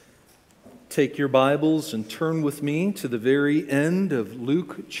take your Bibles and turn with me to the very end of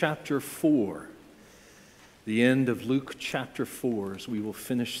Luke chapter 4. The end of Luke chapter 4, as we will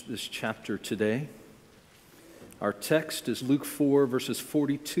finish this chapter today. Our text is Luke 4, verses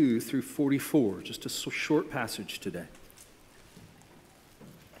 42 through 44, just a short passage today.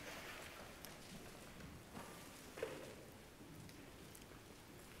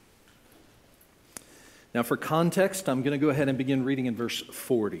 Now, for context, I'm going to go ahead and begin reading in verse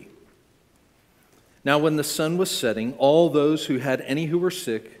 40. Now, when the sun was setting, all those who had any who were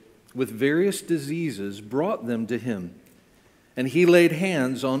sick with various diseases brought them to him. And he laid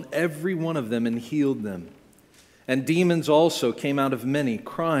hands on every one of them and healed them. And demons also came out of many,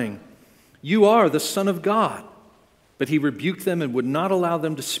 crying, "You are the Son of God." But he rebuked them and would not allow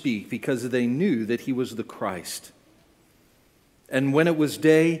them to speak, because they knew that he was the Christ. And when it was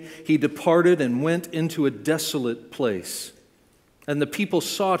day, he departed and went into a desolate place. And the people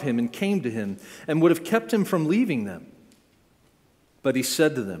sought him and came to him and would have kept him from leaving them. But he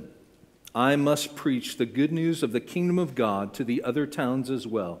said to them, "I must preach the good news of the kingdom of God to the other towns as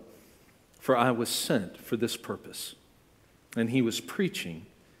well, for I was sent for this purpose." And he was preaching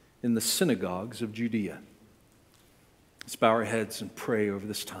in the synagogues of Judea. Let's bow our heads and pray over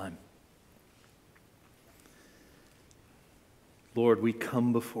this time. Lord, we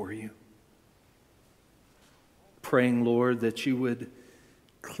come before you, praying, Lord, that you would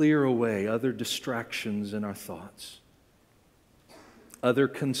clear away other distractions in our thoughts, other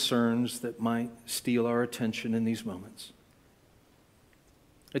concerns that might steal our attention in these moments.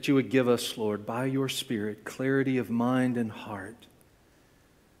 That you would give us, Lord, by your Spirit, clarity of mind and heart,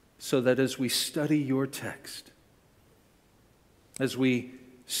 so that as we study your text, as we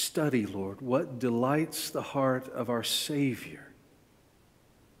study, Lord, what delights the heart of our Savior,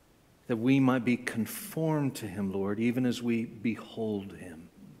 that we might be conformed to him, Lord, even as we behold him.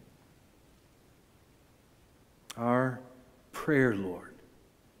 Our prayer, Lord,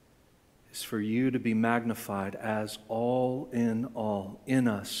 is for you to be magnified as all, in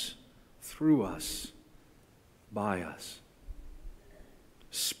us, through us, by us.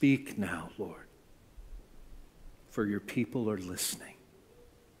 Speak now, Lord, for your people are listening.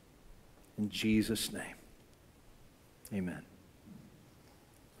 In Jesus' name, amen.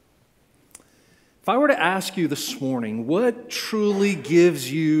 If I were to ask you this morning, what truly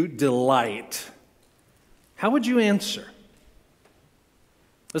gives you delight? How would you answer?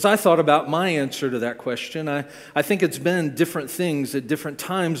 As I thought about my answer to that question, I think it's been different things at different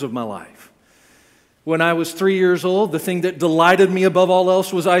times of my life. When I was 3 years old, the thing that delighted me above all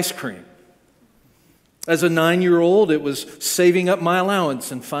else was ice cream. As a 9-year-old, it was saving up my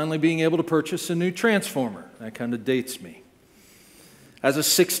allowance and finally being able to purchase a new transformer. That kind of dates me. As a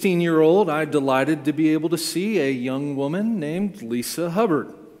 16-year-old, I delighted to be able to see a young woman named Lisa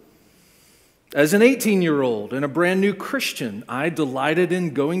Hubbard. As an 18-year-old and a brand new Christian, I delighted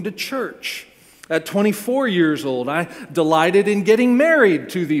in going to church. At 24 years old, I delighted in getting married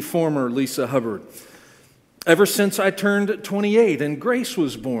to the former Lisa Hubbard. Ever since I turned 28 and Grace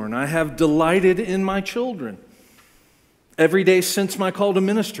was born, I have delighted in my children. Every day since my call to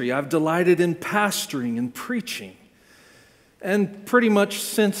ministry, I've delighted in pastoring and preaching. And pretty much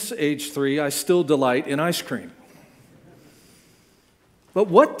since age 3, I still delight in ice cream. But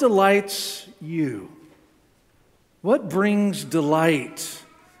what delights you? What brings delight,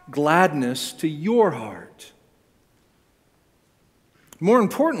 gladness to your heart? More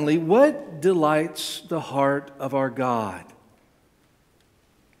importantly, what delights the heart of our God?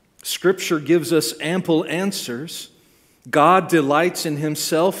 Scripture gives us ample answers. God delights in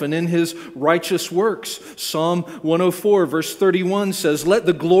himself and in his righteous works. Psalm 104, verse 31 says, "Let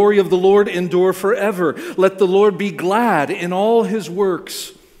the glory of the Lord endure forever. Let the Lord be glad in all his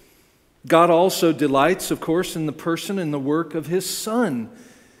works." God also delights, of course, in the person and the work of his Son.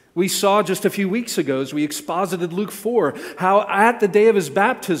 We saw just a few weeks ago, as we exposited Luke 4, how at the day of his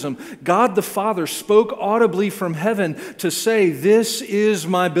baptism, God the Father spoke audibly from heaven to say, "This is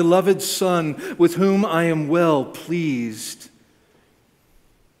my beloved Son, with whom I am well pleased."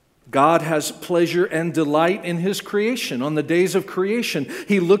 God has pleasure and delight in his creation. On the days of creation,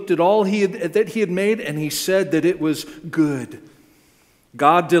 he looked at all that he had made, and he said that it was good.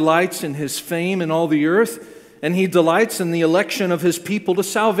 God delights in his fame in all the earth, and he delights in the election of his people to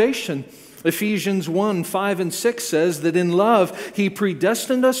salvation. Ephesians 1, 5 and 6 says that in love he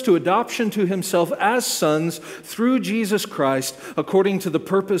predestined us to adoption to himself as sons through Jesus Christ, according to the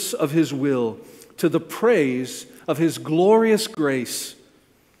purpose of his will, to the praise of his glorious grace.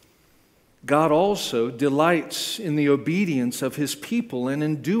 God also delights in the obedience of his people and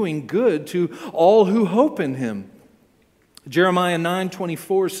in doing good to all who hope in him. Jeremiah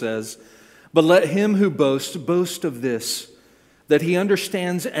 9:24 says, But let him who boasts boast of this, that he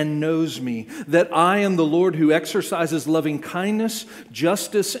understands and knows me, that I am the Lord who exercises loving kindness,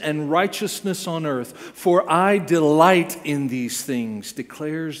 justice, and righteousness on earth. For I delight in these things,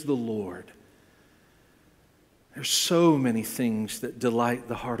 declares the Lord. There's so many things that delight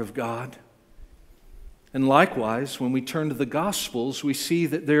the heart of God. And likewise, when we turn to the Gospels, we see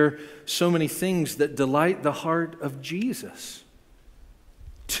that there are so many things that delight the heart of Jesus.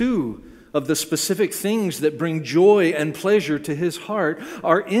 Two of the specific things that bring joy and pleasure to his heart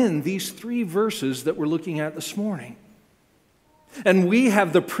are in these three verses that we're looking at this morning. And we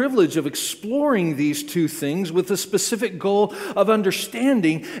have the privilege of exploring these two things with the specific goal of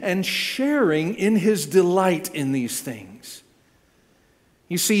understanding and sharing in his delight in these things.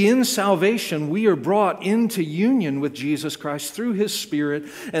 You see, in salvation, we are brought into union with Jesus Christ through his Spirit,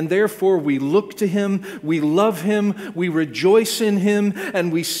 and therefore we look to him, we love him, we rejoice in him,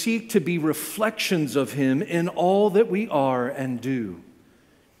 and we seek to be reflections of him in all that we are and do.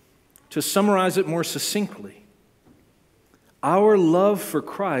 To summarize it more succinctly, our love for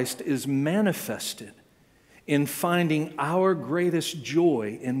Christ is manifested in finding our greatest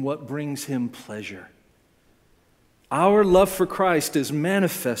joy in what brings him pleasure. Our love for Christ is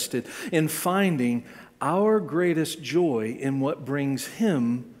manifested in finding our greatest joy in what brings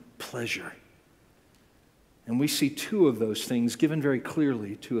him pleasure. And we see two of those things given very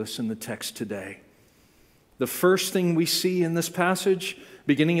clearly to us in the text today. The first thing we see in this passage,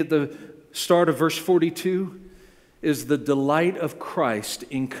 beginning at the start of verse 42, is the delight of Christ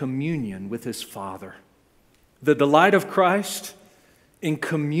in communion with his Father. The delight of Christ in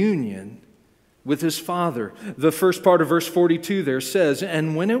communion with his Father. The first part of verse 42 there says,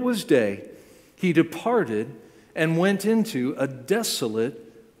 "And when it was day, he departed and went into a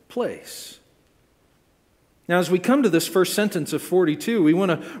desolate place." Now, as we come to this first sentence of 42, we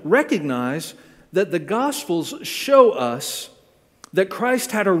want to recognize that the Gospels show us that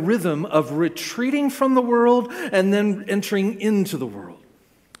Christ had a rhythm of retreating from the world and then entering into the world.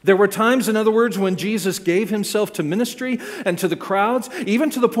 There were times, in other words, when Jesus gave himself to ministry and to the crowds,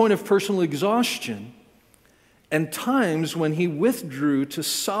 even to the point of personal exhaustion, and times when he withdrew to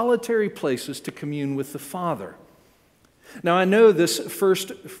solitary places to commune with the Father. Now, I know this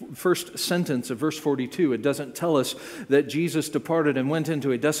first sentence of verse 42, it doesn't tell us that Jesus departed and went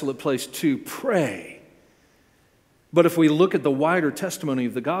into a desolate place to pray. But if we look at the wider testimony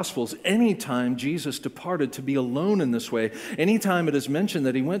of the Gospels, anytime Jesus departed to be alone in this way, anytime it is mentioned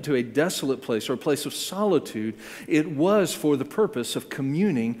that he went to a desolate place or a place of solitude, it was for the purpose of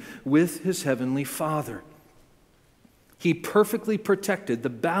communing with his heavenly Father. He perfectly protected the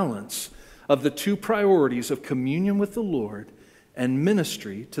balance of the two priorities of communion with the Lord and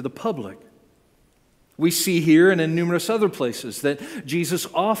ministry to the public. We see here and in numerous other places that Jesus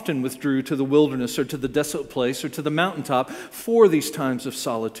often withdrew to the wilderness or to the desolate place or to the mountaintop for these times of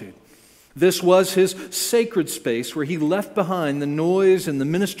solitude. This was his sacred space where he left behind the noise and the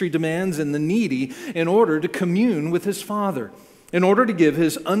ministry demands and the needy in order to commune with his Father, in order to give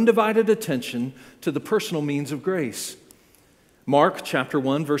his undivided attention to the personal means of grace. Mark chapter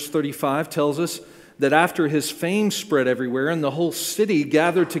 1 verse 35 tells us that after his fame spread everywhere and the whole city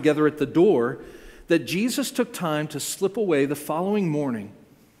gathered together at the door, that Jesus took time to slip away the following morning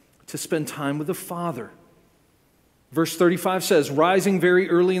to spend time with the Father. Verse 35 says, "Rising very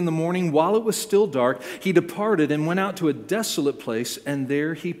early in the morning, while it was still dark, he departed and went out to a desolate place, and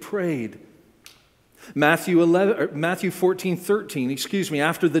there he prayed." Matthew 14:13,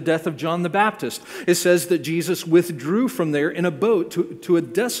 after the death of John the Baptist, it says that Jesus withdrew from there in a boat to a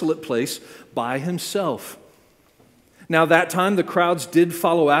desolate place by himself. Now, that time the crowds did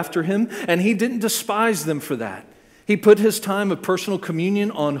follow after him, and he didn't despise them for that. He put his time of personal communion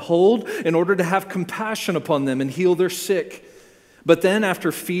on hold in order to have compassion upon them and heal their sick. But then,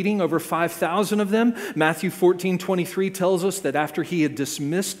 after feeding over 5,000 of them, Matthew 14:23 tells us that after he had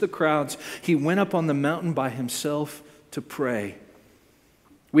dismissed the crowds, he went up on the mountain by himself to pray.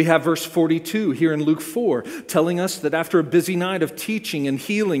 We have verse 42 here in Luke 4 telling us that after a busy night of teaching and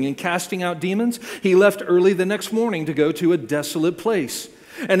healing and casting out demons, he left early the next morning to go to a desolate place.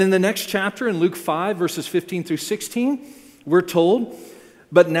 And in the next chapter, in Luke 5, verses 15 through 16, we're told,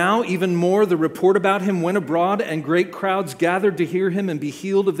 "But now even more the report about him went abroad, and great crowds gathered to hear him and be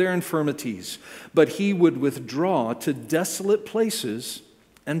healed of their infirmities. But he would withdraw to desolate places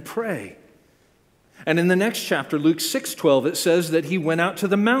and pray." And in the next chapter, Luke 6:12, it says that he went out to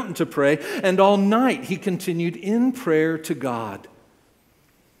the mountain to pray, and all night he continued in prayer to God.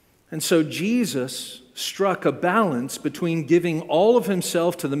 And so Jesus struck a balance between giving all of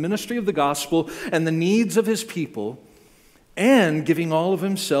himself to the ministry of the gospel and the needs of his people, and giving all of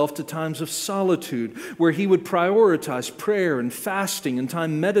himself to times of solitude, where he would prioritize prayer and fasting and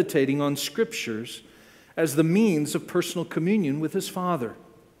time meditating on Scriptures as the means of personal communion with his Father.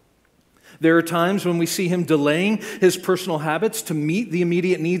 There are times when we see him delaying his personal habits to meet the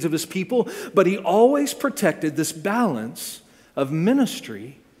immediate needs of his people, but he always protected this balance of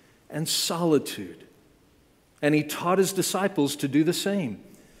ministry and solitude. And he taught his disciples to do the same.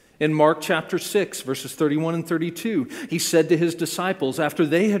 In Mark chapter 6, verses 31 and 32, he said to his disciples after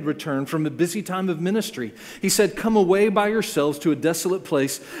they had returned from a busy time of ministry, he said, "Come away by yourselves to a desolate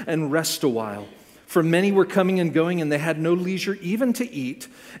place and rest a while. For many were coming and going, and they had no leisure even to eat,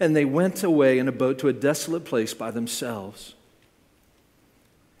 and they went away in a boat to a desolate place by themselves."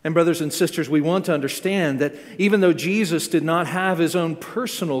 And brothers and sisters, we want to understand that even though Jesus did not have his own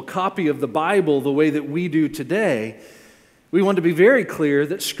personal copy of the Bible the way that we do today, we want to be very clear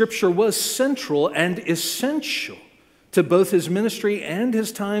that Scripture was central and essential to both his ministry and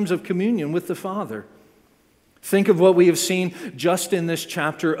his times of communion with the Father. Think of what we have seen just in this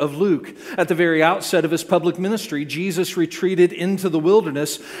chapter of Luke. At the very outset of his public ministry, Jesus retreated into the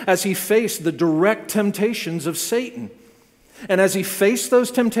wilderness as he faced the direct temptations of Satan. And as he faced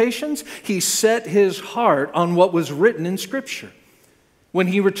those temptations, he set his heart on what was written in Scripture. When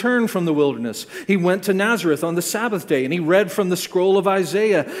he returned from the wilderness, he went to Nazareth on the Sabbath day and he read from the scroll of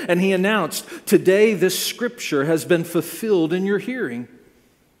Isaiah and he announced, "Today this Scripture has been fulfilled in your hearing."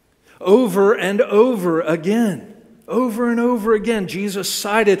 Over and over again, Jesus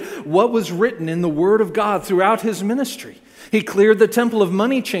cited what was written in the Word of God throughout his ministry. He cleared the temple of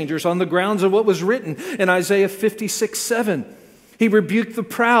money changers on the grounds of what was written in Isaiah 56:7. He rebuked the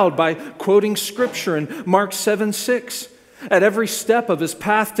proud by quoting Scripture in Mark 7:6. At every step of his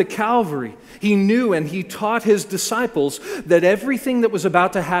path to Calvary, he knew and he taught his disciples that everything that was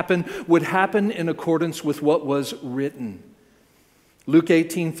about to happen would happen in accordance with what was written. Luke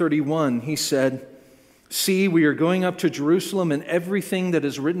 18:31, he said, "See, we are going up to Jerusalem, and everything that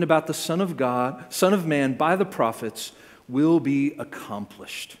is written about the Son of Man, by the prophets, will be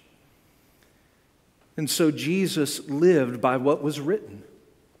accomplished." And so Jesus lived by what was written.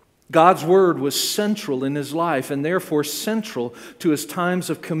 God's word was central in his life and therefore central to his times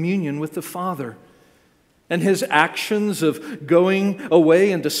of communion with the Father. And his actions of going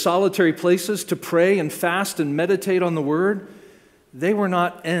away into solitary places to pray and fast and meditate on the word, they were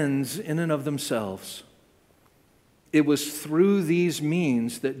not ends in and of themselves. It was through these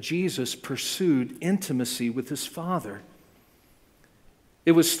means that Jesus pursued intimacy with his Father.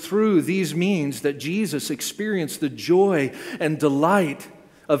 It was through these means that Jesus experienced the joy and delight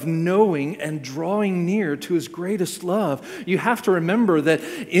of knowing and drawing near to his greatest love. You have to remember that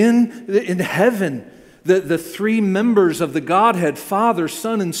in heaven, the three members of the Godhead, Father,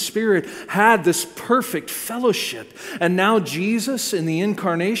 Son, and Spirit, had this perfect fellowship. And now Jesus, in the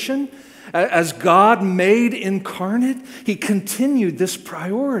incarnation, as God made incarnate, he continued this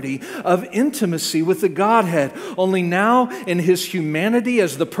priority of intimacy with the Godhead. Only now, in his humanity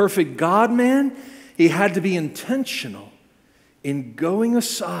as the perfect God-man, he had to be intentional in going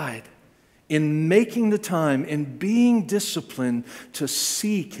aside, in making the time, in being disciplined to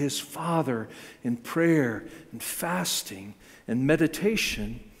seek his Father in prayer and fasting and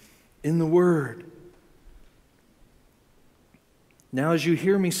meditation in the Word. Now, as you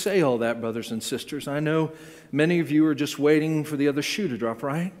hear me say all that, brothers and sisters, I know many of you are just waiting for the other shoe to drop,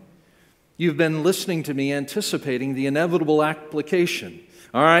 right? You've been listening to me anticipating the inevitable application.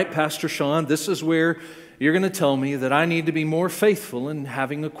 All right, Pastor Sean, this is where you're going to tell me that I need to be more faithful in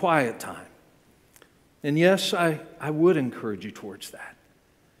having a quiet time. And yes, I would encourage you towards that.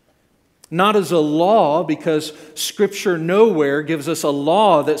 Not as a law, because Scripture nowhere gives us a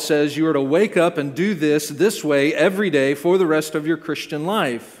law that says you are to wake up and do this way every day for the rest of your Christian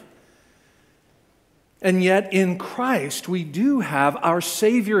life. And yet in Christ, we do have our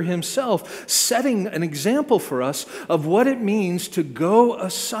Savior himself setting an example for us of what it means to go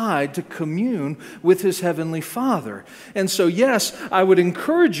aside to commune with his heavenly Father. And so, yes, I would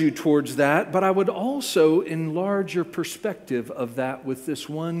encourage you towards that, but I would also enlarge your perspective of that with this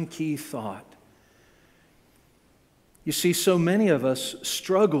one key thought. You see, so many of us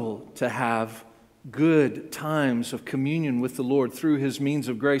struggle to have good times of communion with the Lord through his means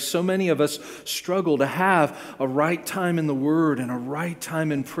of grace. So many of us struggle to have a right time in the Word and a right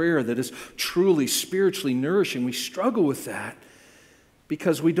time in prayer that is truly spiritually nourishing. We struggle with that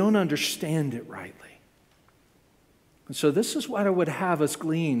because we don't understand it rightly. And so this is what I would have us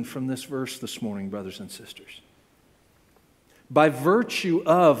glean from this verse this morning, brothers and sisters. By virtue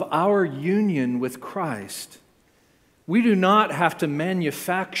of our union with Christ, we do not have to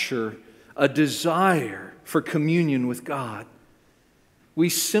manufacture a desire for communion with God. We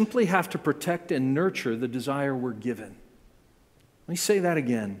simply have to protect and nurture the desire we're given. Let me say that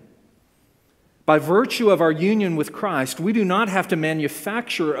again. By virtue of our union with Christ, we do not have to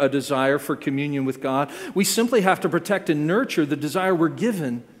manufacture a desire for communion with God. We simply have to protect and nurture the desire we're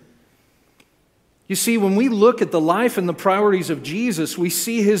given. You see, when we look at the life and the priorities of Jesus, we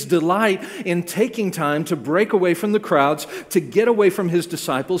see his delight in taking time to break away from the crowds, to get away from his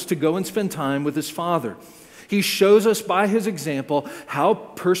disciples, to go and spend time with his Father. He shows us by his example how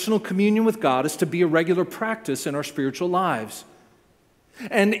personal communion with God is to be a regular practice in our spiritual lives.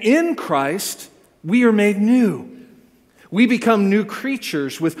 And in Christ, we are made new. We become new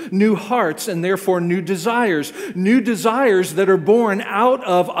creatures with new hearts and therefore new desires that are born out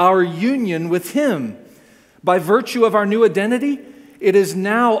of our union with him. By virtue of our new identity, it is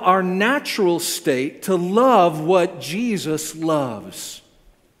now our natural state to love what Jesus loves.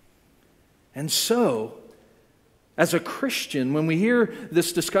 And so, as a Christian, when we hear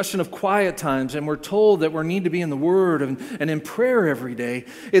this discussion of quiet times and we're told that we need to be in the Word and in prayer every day,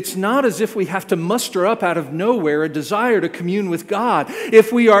 it's not as if we have to muster up out of nowhere a desire to commune with God.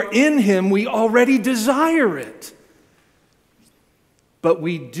 If we are in him, we already desire it. But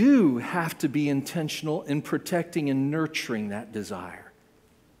we do have to be intentional in protecting and nurturing that desire.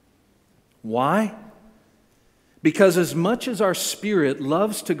 Why? Because as much as our spirit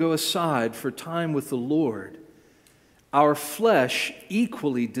loves to go aside for time with the Lord, our flesh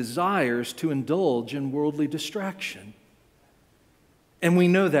equally desires to indulge in worldly distraction. And we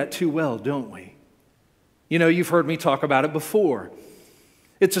know that too well, don't we? You know, you've heard me talk about it before.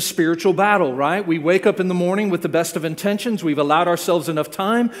 It's a spiritual battle, right? We wake up in the morning with the best of intentions. We've allowed ourselves enough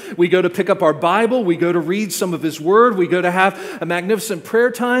time. We go to pick up our Bible. We go to read some of his word. We go to have a magnificent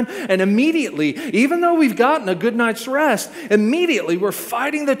prayer time. And immediately, even though we've gotten a good night's rest, immediately we're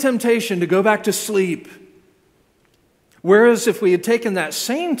fighting the temptation to go back to sleep. Whereas if we had taken that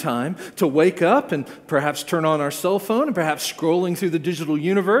same time to wake up and perhaps turn on our cell phone and perhaps scrolling through the digital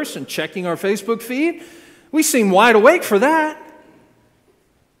universe and checking our Facebook feed, we seem wide awake for that.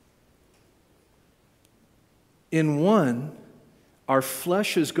 In one, our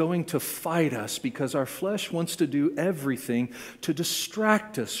flesh is going to fight us because our flesh wants to do everything to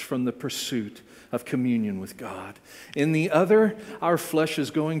distract us from the pursuit of communion with God. In the other, our flesh is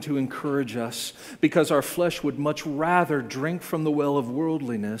going to encourage us because our flesh would much rather drink from the well of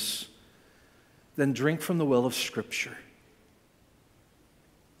worldliness than drink from the well of Scripture.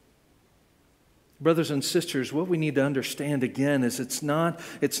 Brothers and sisters, what we need to understand again is it's not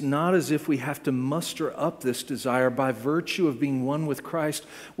as if we have to muster up this desire by virtue of being one with Christ.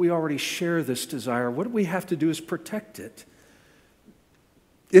 We already share this desire. What we have to do is protect it.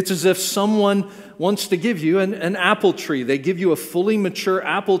 It's as if someone wants to give you an apple tree. They give you a fully mature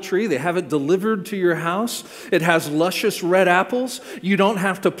apple tree. They have it delivered to your house. It has luscious red apples. You don't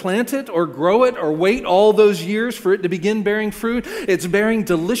have to plant it or grow it or wait all those years for it to begin bearing fruit. It's bearing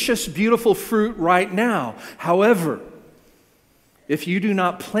delicious, beautiful fruit right now. However, if you do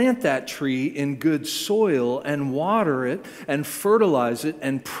not plant that tree in good soil and water it and fertilize it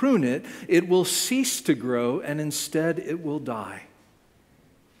and prune it, it will cease to grow and instead it will die.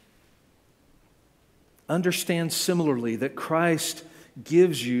 Understand similarly that Christ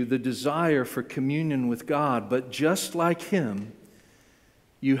gives you the desire for communion with God, but just like him,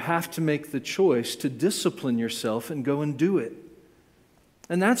 you have to make the choice to discipline yourself and go and do it.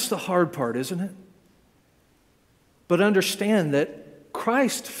 And that's the hard part, isn't it? But understand that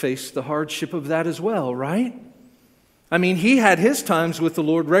Christ faced the hardship of that as well, right? I mean, he had his times with the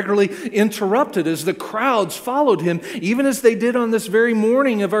Lord regularly interrupted as the crowds followed him, even as they did on this very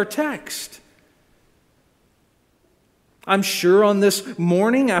morning of our text. I'm sure on this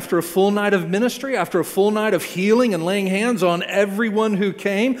morning, after a full night of ministry, after a full night of healing and laying hands on everyone who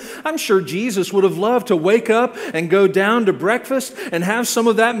came, I'm sure Jesus would have loved to wake up and go down to breakfast and have some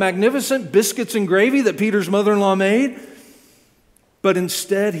of that magnificent biscuits and gravy that Peter's mother-in-law made. But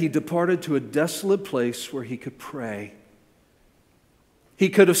instead, he departed to a desolate place where he could pray. He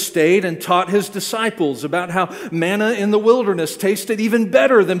could have stayed and taught his disciples about how manna in the wilderness tasted even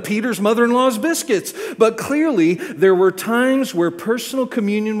better than Peter's mother-in-law's biscuits. But clearly, there were times where personal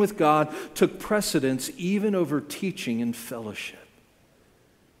communion with God took precedence even over teaching and fellowship.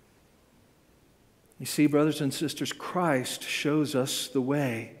 You see, brothers and sisters, Christ shows us the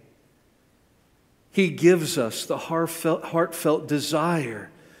way. He gives us the heartfelt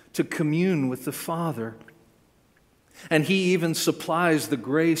desire to commune with the Father. And he even supplies the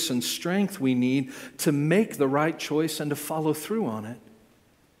grace and strength we need to make the right choice and to follow through on it.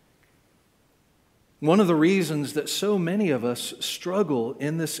 One of the reasons that so many of us struggle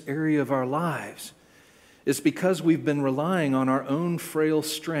in this area of our lives is because we've been relying on our own frail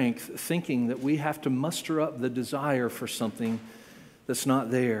strength, thinking that we have to muster up the desire for something that's not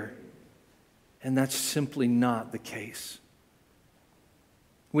there. And that's simply not the case.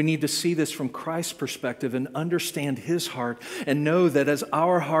 We need to see this from Christ's perspective and understand His heart and know that as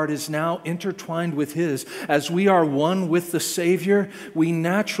our heart is now intertwined with His, as we are one with the Savior, we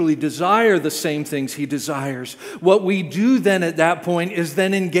naturally desire the same things He desires. What we do then at that point is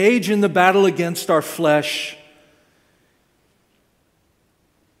then engage in the battle against our flesh.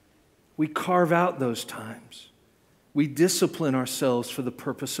 We carve out those times. We discipline ourselves for the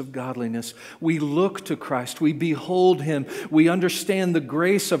purpose of godliness. We look to Christ. We behold Him. We understand the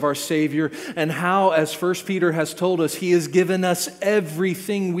grace of our Savior and how, as 1 Peter has told us, He has given us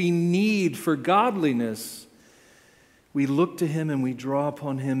everything we need for godliness. We look to Him and we draw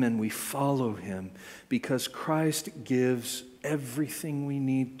upon Him and we follow Him because Christ gives everything we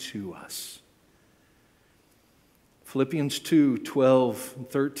need to us. Philippians 2:12 and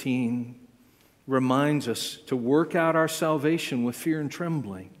 13 reminds us to work out our salvation with fear and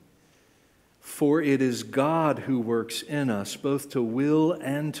trembling. For it is God who works in us, both to will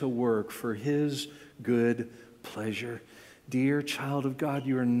and to work for His good pleasure. Dear child of God,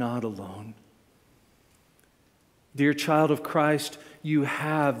 you are not alone. Dear child of Christ, you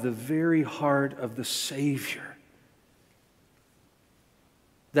have the very heart of the Savior.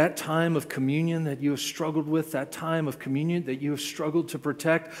 That time of communion that you have struggled with, that time of communion that you have struggled to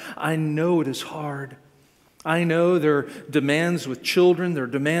protect, I know it is hard. I know there are demands with children, there are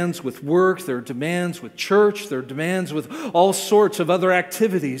demands with work, there are demands with church, there are demands with all sorts of other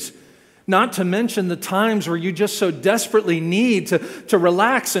activities. Not to mention the times where you just so desperately need to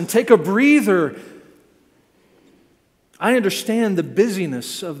relax and take a breather. I understand the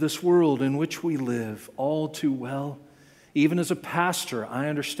busyness of this world in which we live all too well. Even as a pastor, I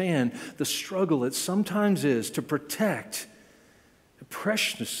understand the struggle it sometimes is to protect the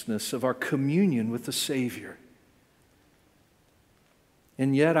preciousness of our communion with the Savior.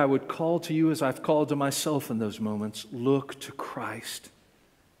 And yet I would call to you, as I've called to myself in those moments, look to Christ.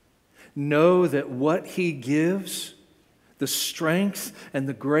 Know that what He gives, the strength and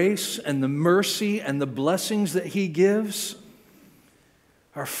the grace and the mercy and the blessings that He gives,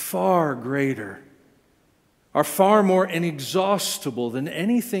 are far greater, are far more inexhaustible than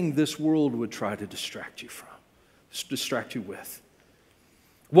anything this world would try to distract you from, distract you with.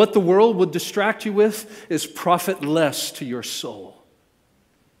 What the world would distract you with is profitless to your soul.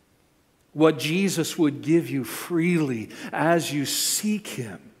 What Jesus would give you freely as you seek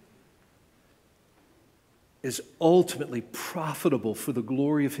Him is ultimately profitable for the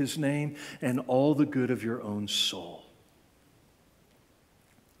glory of His name and all the good of your own soul.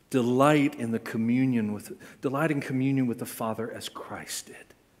 Delight in communion with the Father as Christ did.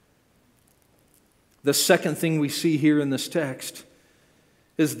 The second thing we see here in this text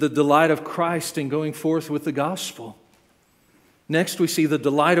is the delight of Christ in going forth with the gospel. Next, we see the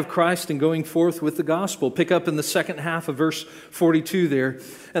delight of Christ in going forth with the gospel. Pick up in the second half of verse 42 there.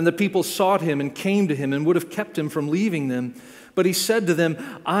 And the people sought Him and came to Him and would have kept Him from leaving them. But He said to them,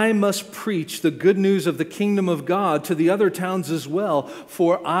 I must preach the good news of the kingdom of God to the other towns as well,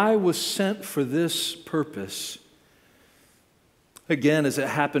 for I was sent for this purpose. Again, as it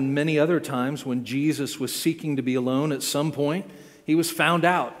happened many other times when Jesus was seeking to be alone at some point, He was found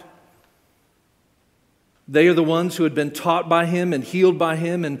out. They are the ones who had been taught by Him and healed by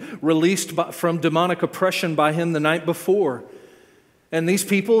Him and released from demonic oppression by Him the night before. And these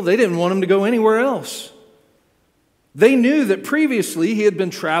people, they didn't want Him to go anywhere else. They knew that previously He had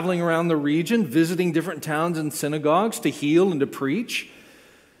been traveling around the region, visiting different towns and synagogues to heal and to preach.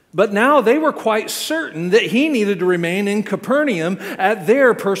 But now they were quite certain that He needed to remain in Capernaum at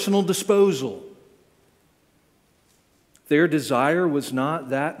their personal disposal. Their desire was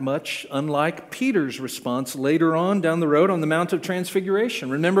not that much unlike Peter's response later on down the road on the Mount of Transfiguration.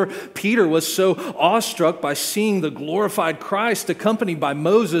 Remember, Peter was so awestruck by seeing the glorified Christ accompanied by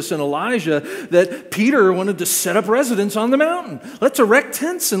Moses and Elijah that Peter wanted to set up residence on the mountain. Let's erect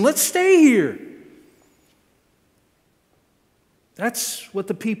tents and let's stay here. That's what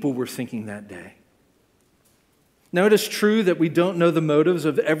the people were thinking that day. Now, it is true that we don't know the motives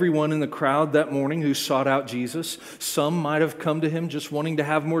of everyone in the crowd that morning who sought out Jesus. Some might have come to Him just wanting to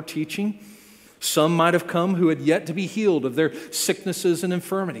have more teaching. Some might have come who had yet to be healed of their sicknesses and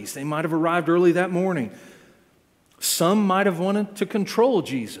infirmities. They might have arrived early that morning. Some might have wanted to control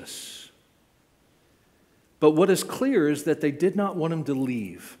Jesus. But what is clear is that they did not want Him to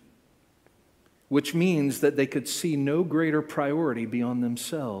leave, which means that they could see no greater priority beyond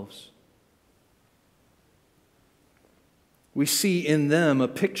themselves. We see in them a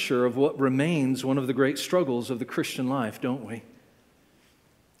picture of what remains one of the great struggles of the Christian life, don't we?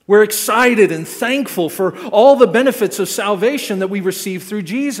 We're excited and thankful for all the benefits of salvation that we receive through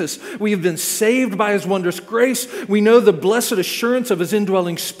Jesus. We have been saved by His wondrous grace. We know the blessed assurance of His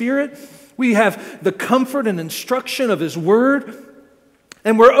indwelling Spirit. We have the comfort and instruction of His Word.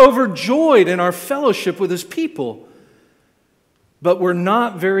 And we're overjoyed in our fellowship with His people. But we're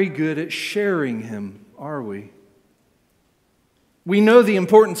not very good at sharing Him, are we? We know the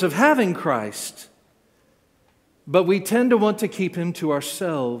importance of having Christ, but we tend to want to keep Him to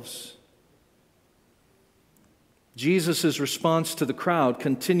ourselves. Jesus' response to the crowd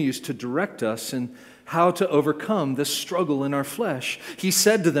continues to direct us in how to overcome this struggle in our flesh. He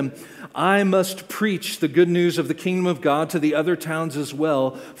said to them, "I must preach the good news of the kingdom of God to the other towns as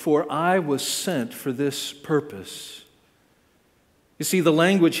well, for I was sent for this purpose." You see, the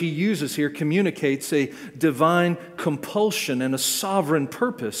language he uses here communicates a divine compulsion and a sovereign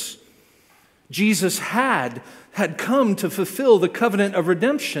purpose. Jesus had come to fulfill the covenant of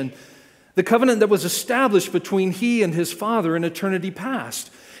redemption, the covenant that was established between He and His Father in eternity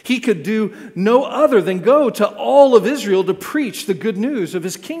past. He could do no other than go to all of Israel to preach the good news of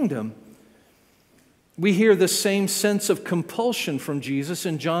His kingdom. We hear the same sense of compulsion from Jesus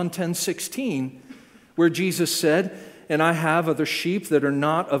in John 10:16, where Jesus said, "And I have other sheep that are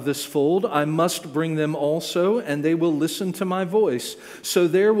not of this fold. I must bring them also, and they will listen to my voice. So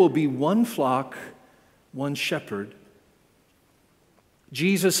there will be one flock, one shepherd."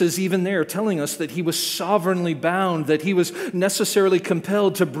 Jesus is even there telling us that He was sovereignly bound, that He was necessarily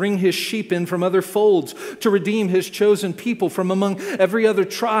compelled to bring His sheep in from other folds, to redeem His chosen people from among every other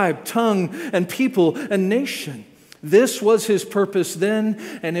tribe, tongue, and people and nation. This was His purpose then,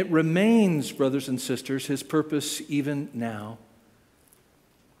 and it remains, brothers and sisters, His purpose even now.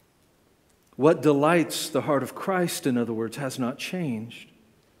 What delights the heart of Christ, in other words, has not changed.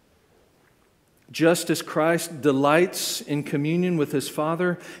 Just as Christ delights in communion with His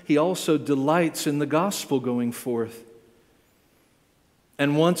Father, He also delights in the gospel going forth.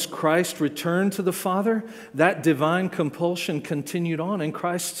 And once Christ returned to the Father, that divine compulsion continued on in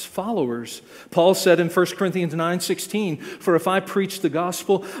Christ's followers. Paul said in 1 Corinthians 9:16, "For if I preach the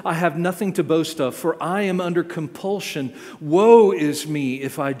gospel, I have nothing to boast of, for I am under compulsion. Woe is me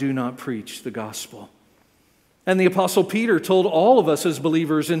if I do not preach the gospel." And the Apostle Peter told all of us as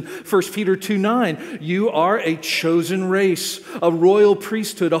believers in 1 Peter 2:9, "You are a chosen race, a royal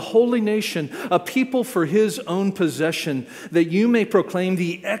priesthood, a holy nation, a people for His own possession, that you may proclaim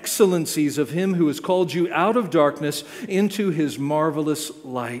the excellencies of Him who has called you out of darkness into His marvelous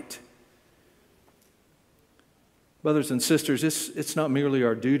light." Brothers and sisters, it's not merely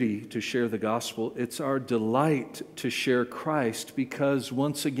our duty to share the gospel, it's our delight to share Christ, because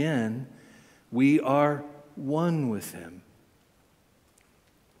once again, we are one with Him.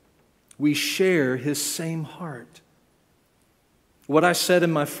 We share His same heart. What I said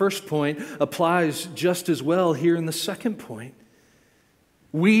in my first point applies just as well here in the second point.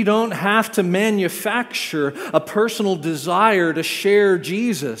 We don't have to manufacture a personal desire to share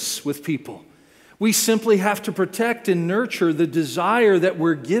Jesus with people. We simply have to protect and nurture the desire that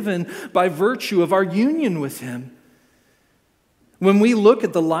we're given by virtue of our union with Him. When we look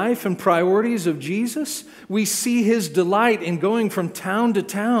at the life and priorities of Jesus, we see His delight in going from town to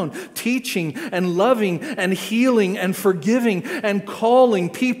town, teaching and loving and healing and forgiving and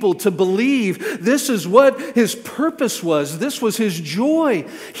calling people to believe. This is what His purpose was. This was His joy.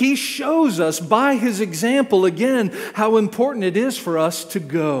 He shows us by His example again how important it is for us to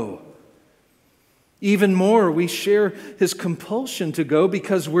go. Even more, we share His compulsion to go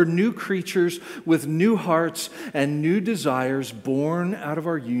because we're new creatures with new hearts and new desires born out of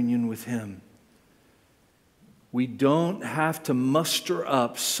our union with Him. We don't have to muster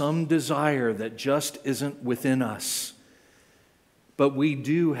up some desire that just isn't within us, but we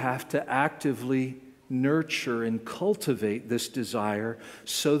do have to actively nurture and cultivate this desire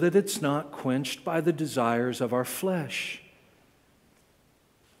so that it's not quenched by the desires of our flesh.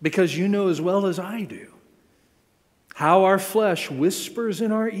 Because you know as well as I do how our flesh whispers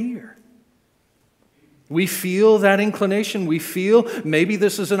in our ear. We feel that inclination. We feel maybe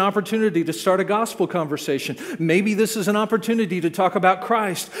this is an opportunity to start a gospel conversation. Maybe this is an opportunity to talk about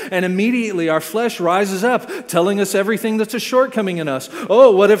Christ. And immediately our flesh rises up, telling us everything that's a shortcoming in us.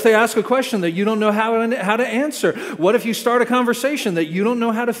 Oh, what if they ask a question that you don't know how to answer? What if you start a conversation that you don't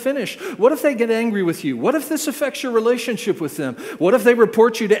know how to finish? What if they get angry with you? What if this affects your relationship with them? What if they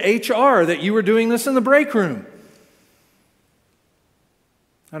report you to HR that you were doing this in the break room?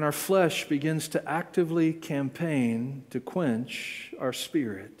 And our flesh begins to actively campaign to quench our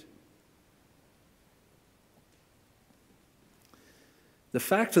spirit. The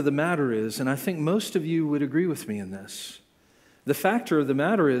fact of the matter is, and I think most of you would agree with me in this, the fact of the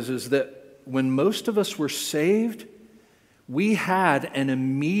matter is that when most of us were saved, we had an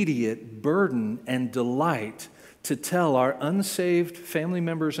immediate burden and delight to tell our unsaved family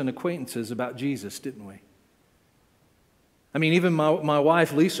members and acquaintances about Jesus, didn't we? I mean, even my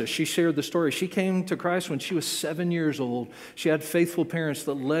wife, Lisa, she shared the story. She came to Christ when she was 7 years old. She had faithful parents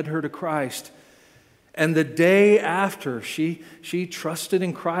that led her to Christ. And the day after she trusted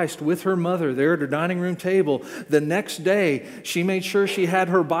in Christ with her mother there at her dining room table, the next day she made sure she had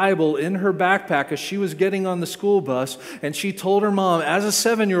her Bible in her backpack as she was getting on the school bus, and she told her mom, as a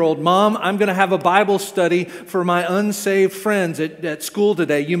 7-year-old, "Mom, I'm going to have a Bible study for my unsaved friends at school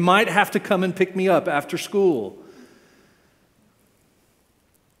today. You might have to come and pick me up after school."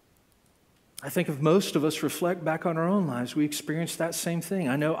 I think if most of us reflect back on our own lives, we experienced that same thing.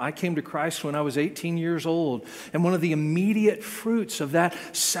 I know I came to Christ when I was 18 years old, and one of the immediate fruits of that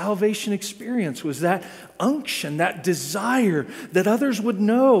salvation experience was that unction, that desire that others would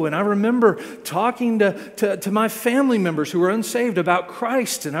know. And I remember talking to my family members who were unsaved about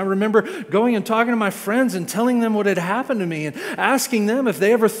Christ, and I remember going and talking to my friends and telling them what had happened to me and asking them if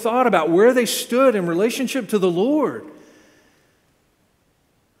they ever thought about where they stood in relationship to the Lord.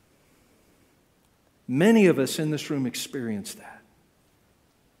 Many of us in this room experienced that.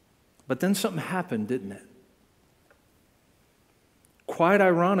 But then something happened, didn't it? Quite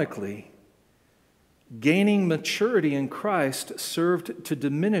ironically, gaining maturity in Christ served to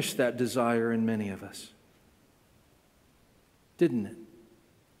diminish that desire in many of us. Didn't it?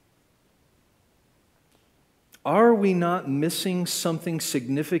 Are we not missing something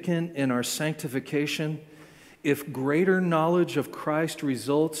significant in our sanctification if greater knowledge of Christ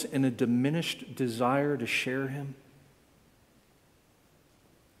results in a diminished desire to share Him?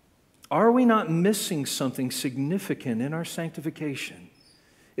 Are we not missing something significant in our sanctification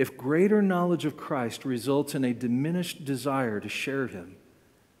if greater knowledge of Christ results in a diminished desire to share Him?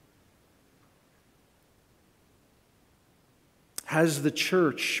 Has the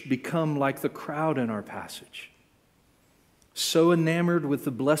church become like the crowd in our passage, so enamored with the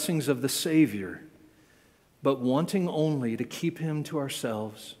blessings of the Savior, but wanting only to keep Him to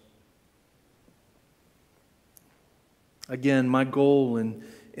ourselves? Again, my goal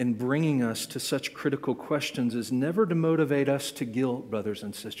in bringing us to such critical questions is never to motivate us to guilt, brothers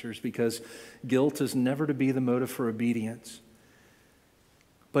and sisters, because guilt is never to be the motive for obedience.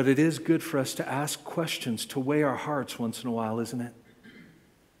 But it is good for us to ask questions, to weigh our hearts once in a while, isn't it?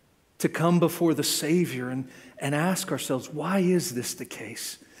 To come before the Savior and ask ourselves, why is this the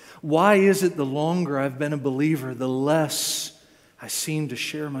case? Why is it the longer I've been a believer, the less I seem to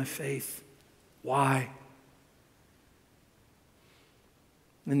share my faith? Why?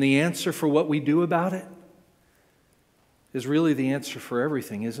 And the answer for what we do about it is really the answer for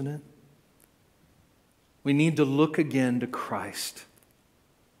everything, isn't it? We need to look again to Christ.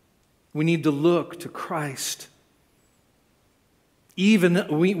 We need to look to Christ. We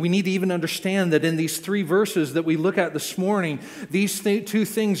need to even understand that in these 3 verses that we look at this morning, these 2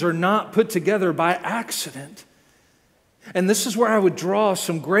 things are not put together by accident. And this is where I would draw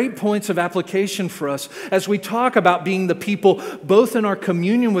some great points of application for us as we talk about being the people both in our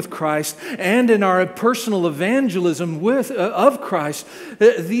communion with Christ and in our personal evangelism of Christ.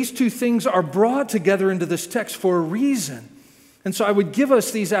 These 2 things are brought together into this text for a reason. And so I would give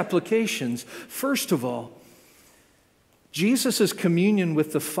us these applications. First of all, Jesus' communion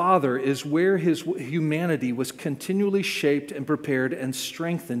with the Father is where His humanity was continually shaped and prepared and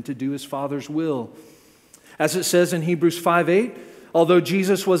strengthened to do His Father's will. As it says in Hebrews 5:8, although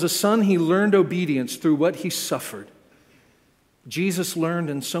Jesus was a son, He learned obedience through what He suffered. Jesus learned,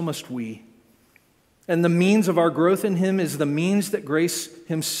 and so must we. And the means of our growth in Him is the means that grace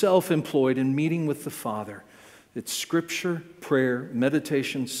Himself employed in meeting with the Father. It's Scripture, prayer,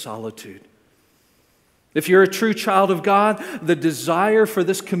 meditation, solitude. If you're a true child of God, the desire for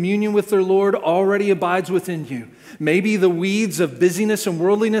this communion with their Lord already abides within you. Maybe the weeds of busyness and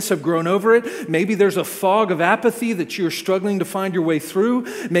worldliness have grown over it. Maybe there's a fog of apathy that you're struggling to find your way through.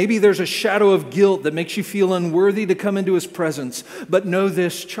 Maybe there's a shadow of guilt that makes you feel unworthy to come into His presence. But know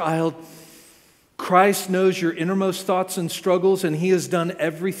this, child, Christ knows your innermost thoughts and struggles, and He has done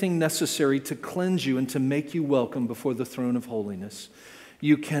everything necessary to cleanse you and to make you welcome before the throne of holiness.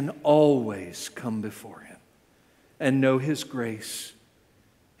 You can always come before Him and know His grace,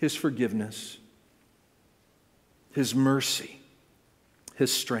 His forgiveness, His mercy,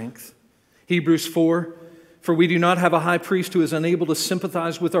 His strength. Hebrews 4, For we do not have a high priest who is unable to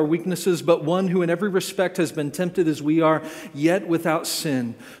sympathize with our weaknesses, but one who in every respect has been tempted as we are, yet without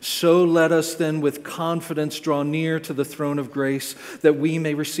sin. So let us then with confidence draw near to the throne of grace, that we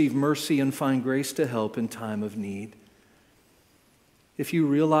may receive mercy and find grace to help in time of need. If you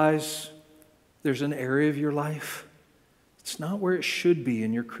realize there's an area of your life, it's not where it should be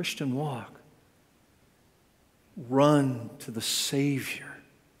in your Christian walk, run to the Savior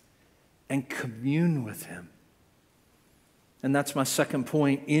and commune with Him. And that's my second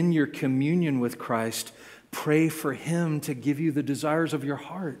point. In your communion with Christ, pray for Him to give you the desires of your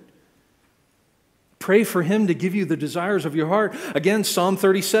heart. Pray for Him to give you the desires of your heart. Again, Psalm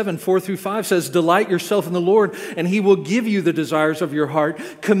 37, 4-5 says, delight yourself in the Lord, and He will give you the desires of your heart.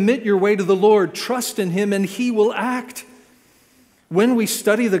 Commit your way to the Lord. Trust in Him, and He will act. When we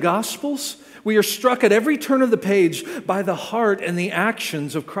study the Gospels, we are struck at every turn of the page by the heart and the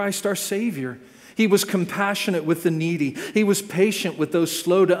actions of Christ our Savior. He was compassionate with the needy. He was patient with those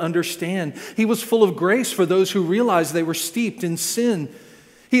slow to understand. He was full of grace for those who realized they were steeped in sin.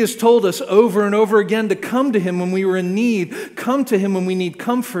 He has told us over and over again to come to Him when we were in need, come to Him when we need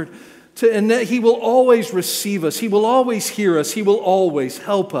comfort, and that He will always receive us. He will always hear us. He will always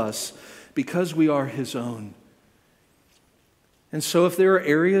help us because we are His own. And so if there are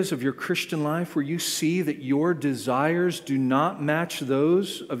areas of your Christian life where you see that your desires do not match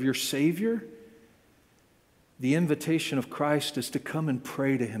those of your Savior, the invitation of Christ is to come and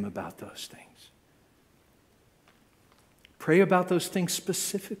pray to Him about those things. Pray about those things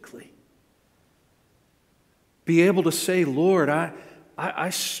specifically. Be able to say, Lord, I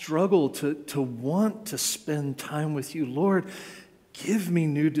struggle to want to spend time with You. Lord, give me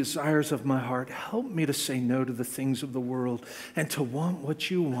new desires of my heart. Help me to say no to the things of the world and to want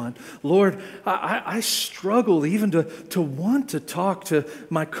what You want. Lord, I struggle even to want to talk to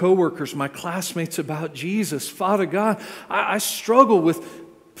my coworkers, my classmates about Jesus. Father God, I struggle with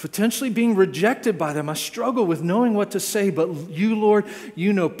potentially being rejected by them. I struggle with knowing what to say, but You, Lord,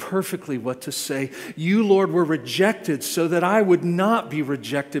 You know perfectly what to say. You, Lord, were rejected so that I would not be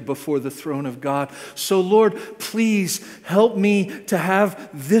rejected before the throne of God. So, Lord, please help me to have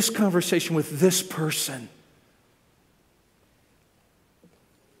this conversation with this person.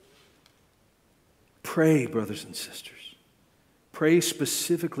 Pray, brothers and sisters. Pray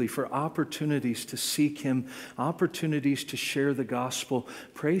specifically for opportunities to seek Him, opportunities to share the gospel.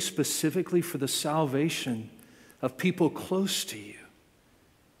 Pray specifically for the salvation of people close to you.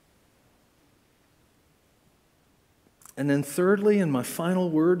 And then thirdly, and my final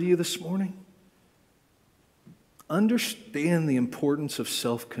word to you this morning, understand the importance of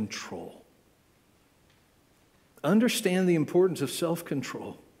self-control. Understand the importance of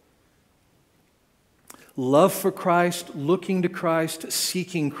self-control. Love for Christ, looking to Christ,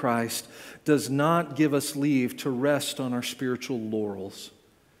 seeking Christ does not give us leave to rest on our spiritual laurels.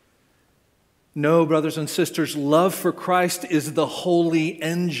 No, brothers and sisters, love for Christ is the holy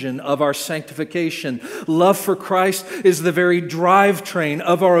engine of our sanctification. Love for Christ is the very drivetrain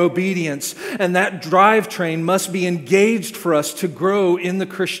of our obedience, and that drivetrain must be engaged for us to grow in the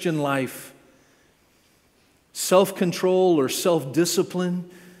Christian life. Self-control or self-discipline,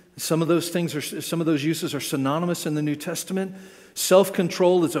 some of those uses are synonymous in the New Testament.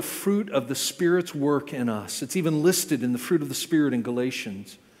 Self-control is a fruit of the Spirit's work in us. It's even listed in the fruit of the Spirit in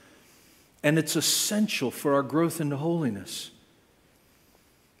Galatians. And it's essential for our growth into holiness.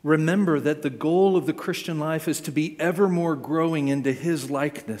 Remember that the goal of the Christian life is to be ever more growing into His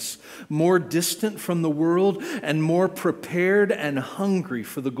likeness, more distant from the world and more prepared and hungry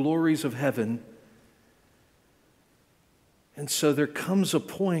for the glories of heaven. And so there comes a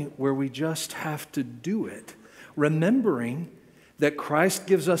point where we just have to do it, remembering that Christ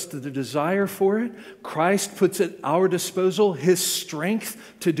gives us the desire for it. Christ puts at our disposal His strength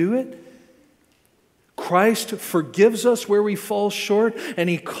to do it. Christ forgives us where we fall short, and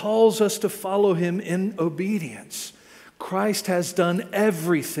He calls us to follow Him in obedience. Christ has done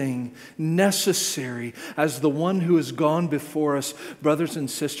everything necessary as the one who has gone before us. Brothers and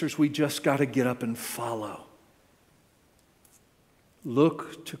sisters, we just got to get up and follow.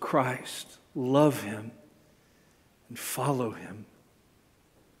 Look to Christ, love Him, and follow Him.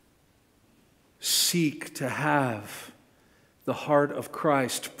 Seek to have the heart of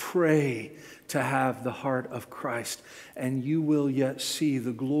Christ. Pray to have the heart of Christ, and you will yet see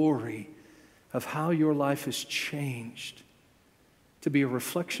the glory of how your life is changed to be a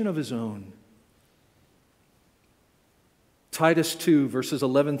reflection of His own. Titus 2, verses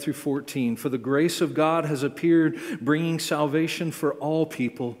 11 through 14. For the grace of God has appeared, bringing salvation for all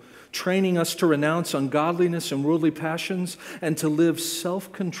people, training us to renounce ungodliness and worldly passions, and to live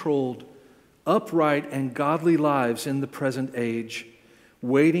self-controlled, upright and godly lives in the present age,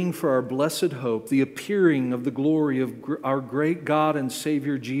 waiting for our blessed hope, the appearing of the glory of our great God and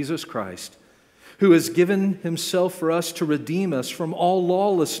Savior Jesus Christ, who has given himself for us to redeem us from all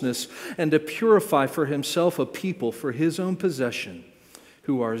lawlessness and to purify for himself a people for his own possession,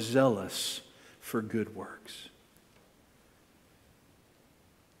 who are zealous for good works.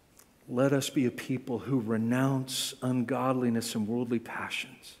 Let us be a people who renounce ungodliness and worldly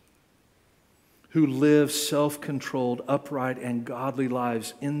passions, who live self-controlled, upright, and godly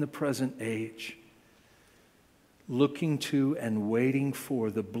lives in the present age, looking to and waiting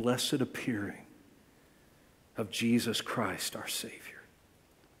for the blessed appearing of Jesus Christ, our Savior.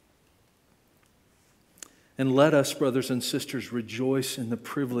 And let us, brothers and sisters, rejoice in the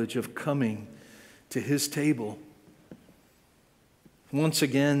privilege of coming to his table. Once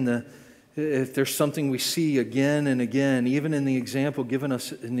again, if there's something we see again and again, even in the example given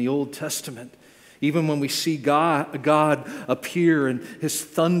us in the Old Testament, even when we see God appear in his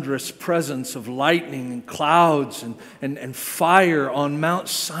thunderous presence of lightning and clouds and fire on Mount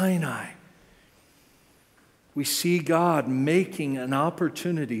Sinai, we see God making an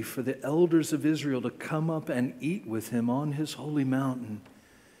opportunity for the elders of Israel to come up and eat with him on his holy mountain,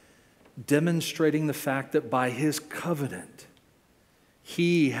 demonstrating the fact that by his covenant,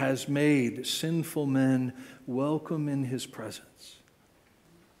 he has made sinful men welcome in his presence.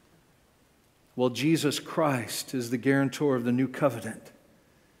 Well, Jesus Christ is the guarantor of the new covenant.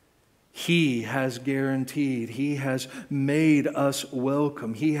 He has guaranteed, he has made us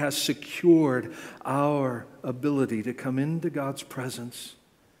welcome. He has secured our ability to come into God's presence,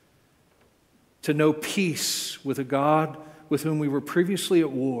 to know peace with a God with whom we were previously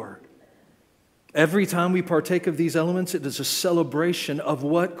at war. Every time we partake of these elements, it is a celebration of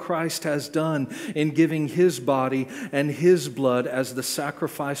what Christ has done in giving his body and his blood as the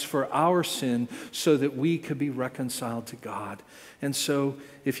sacrifice for our sin so that we could be reconciled to God. And so,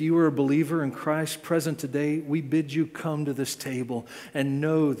 if you are a believer in Christ present today, we bid you come to this table and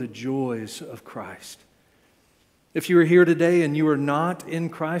know the joys of Christ. If you are here today and you are not in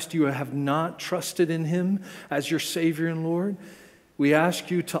Christ, you have not trusted in him as your Savior and Lord, we ask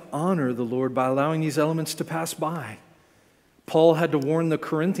you to honor the Lord by allowing these elements to pass by. Paul had to warn the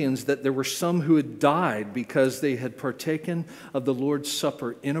Corinthians that there were some who had died because they had partaken of the Lord's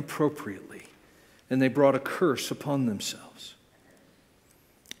Supper inappropriately, and they brought a curse upon themselves.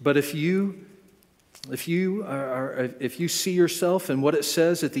 But if you see yourself in what it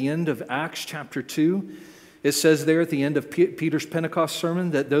says at the end of Acts chapter 2, it says there at the end of Peter's Pentecost sermon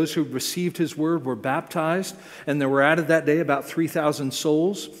that those who received his word were baptized, and there were added that day about 3,000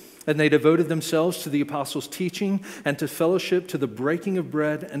 souls, and they devoted themselves to the apostles' teaching and to fellowship, to the breaking of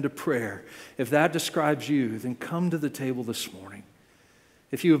bread and to prayer. If that describes you, then come to the table this morning.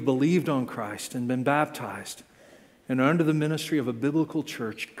 If you have believed on Christ and been baptized and are under the ministry of a biblical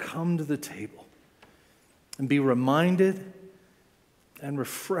church, come to the table and be reminded and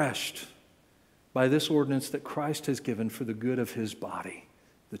refreshed by this ordinance that Christ has given for the good of his body,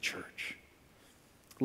 the church.